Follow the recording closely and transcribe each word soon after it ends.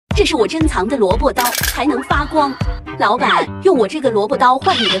这是我珍藏的萝卜刀，还能发光。老板，用我这个萝卜刀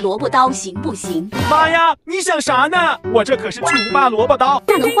换你的萝卜刀行不行？妈呀，你想啥呢？我这可是巨无霸萝卜刀，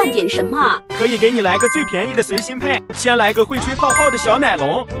那能换点什么啊？可以给你来个最便宜的随心配，先来个会吹泡泡的小奶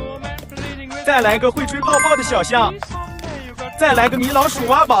龙，再来个会吹泡泡的小象，再来个米老鼠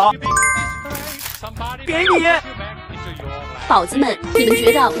挖宝，给你。宝子们，你们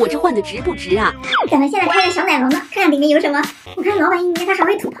觉得我这换的值不值啊？咱们现在开个小奶龙呢，看看里面有什么。我看老板里面他还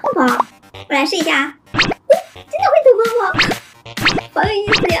会吐泡泡，我来试一下。真的会吐泡泡，好有意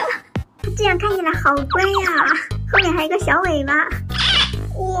思呀！这样看起来好乖呀。后面还有一个小尾巴，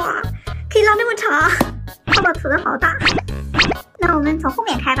哇，可以拉这么长，泡泡吐的好大。那我们从后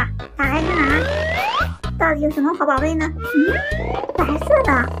面开吧，打开看看，到底有什么好宝贝呢？白色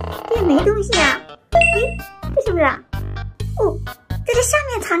的，这也没东西啊。这是不是？哦，在这下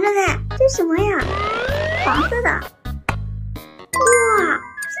面藏着嘞，这是什么呀？黄色的，哇，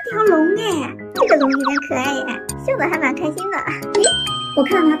是条龙哎，这个龙有点可爱耶，笑得还蛮开心的。我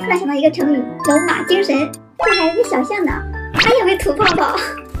看到它突然想到一个成语，龙马精神。这还有一个小象呢，它也会吐泡泡。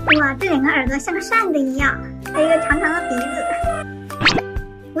哇，这两个耳朵像个扇子一样，还有一个长长的鼻子。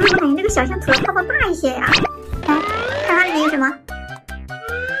我怎么感觉这个小象吐的泡泡大一些呀？来，看它里面有什么？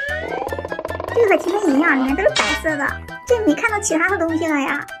这个和前面一样，里面都是白色的。这没看到其他的东西了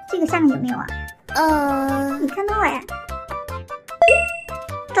呀，这个下面有没有啊？没看到哎。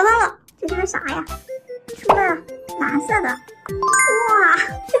找到了，这是个啥呀？出来了，蓝色的。哇，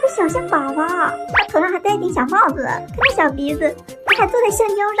这个小象宝宝，它头上还戴顶小帽子，看这小鼻子，它还坐在橡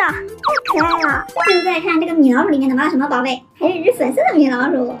胶上，太可爱了。最后再看这个米老鼠里面能拿到什么宝贝？还是一只粉色的米老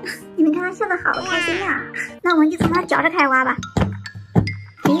鼠。你们看它笑得好开心呀。那我们就从它脚这开始挖吧。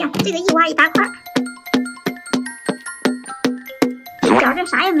哎呀，这个一挖一大块。脚这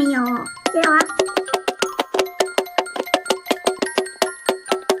啥也没有，接着挖。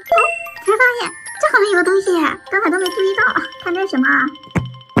才发现这后面有个东西，刚才都没注意到。看这是什么啊？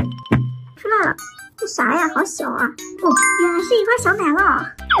出来了，这啥呀？好小啊！哦，原来是一块小奶酪。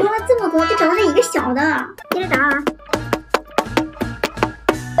挖了这么多，就找到这一个小的。接着找啊！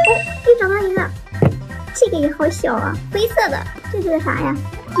哦，又找到一个，这个也好小啊，灰色的。这是个啥呀？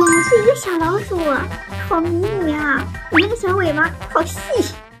原来是一个小老鼠，好迷你呀！你那个小尾巴好细。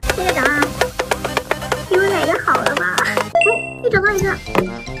接着找啊！给我来个好的吧。哦，又找到一个。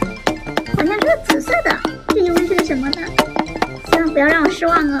好像是个紫色的，这又会是个什么呢？希望不要让我失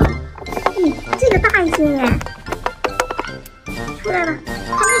望哦。这个大一些耶，出来了，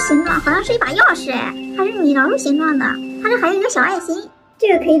看这形状，好像是一把钥匙哎，还是米老鼠形状的。它这还有一个小爱心，这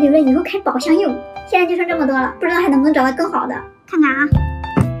个可以留着以后开宝箱用。现在就剩这么多了，不知道还能不能找到更好的。看看啊，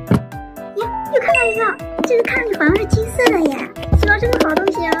呀，又看到一个，这个看上去好像是金色的耶，希望是个好东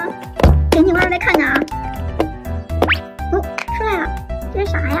西啊。赶紧挖出来看看啊！哦，出来了，这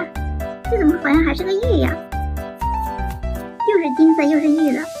是啥呀？这怎么好像还是个玉呀？又是金色又是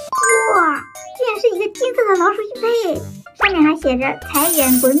玉的，哇！居然是一个金色的老鼠玉佩，上面还写着“财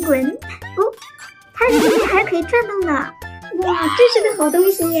源滚滚”。哦，它这个玉还是可以转动的，哇，这是个好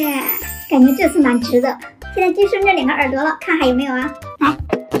东西耶！感觉这次蛮值的。现在就剩这两个耳朵了，看还有没有啊？来，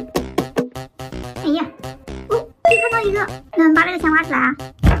哎呀，哦，又看到一个，那我们把这个先挖出来啊！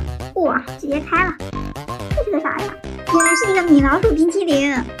哇，直接开了，这是个啥呀？原来是一个米老鼠冰淇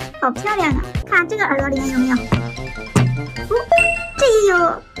淋。好漂亮啊！看这个耳朵里面有没有？哦，这也有。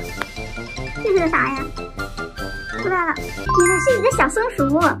这是个啥呀？出来了，原来是一个小松鼠，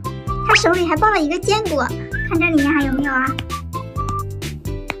它手里还抱了一个坚果。看这里面还有没有啊？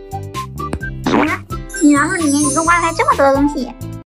来了，米老鼠里面一个挖出来这么多的东西，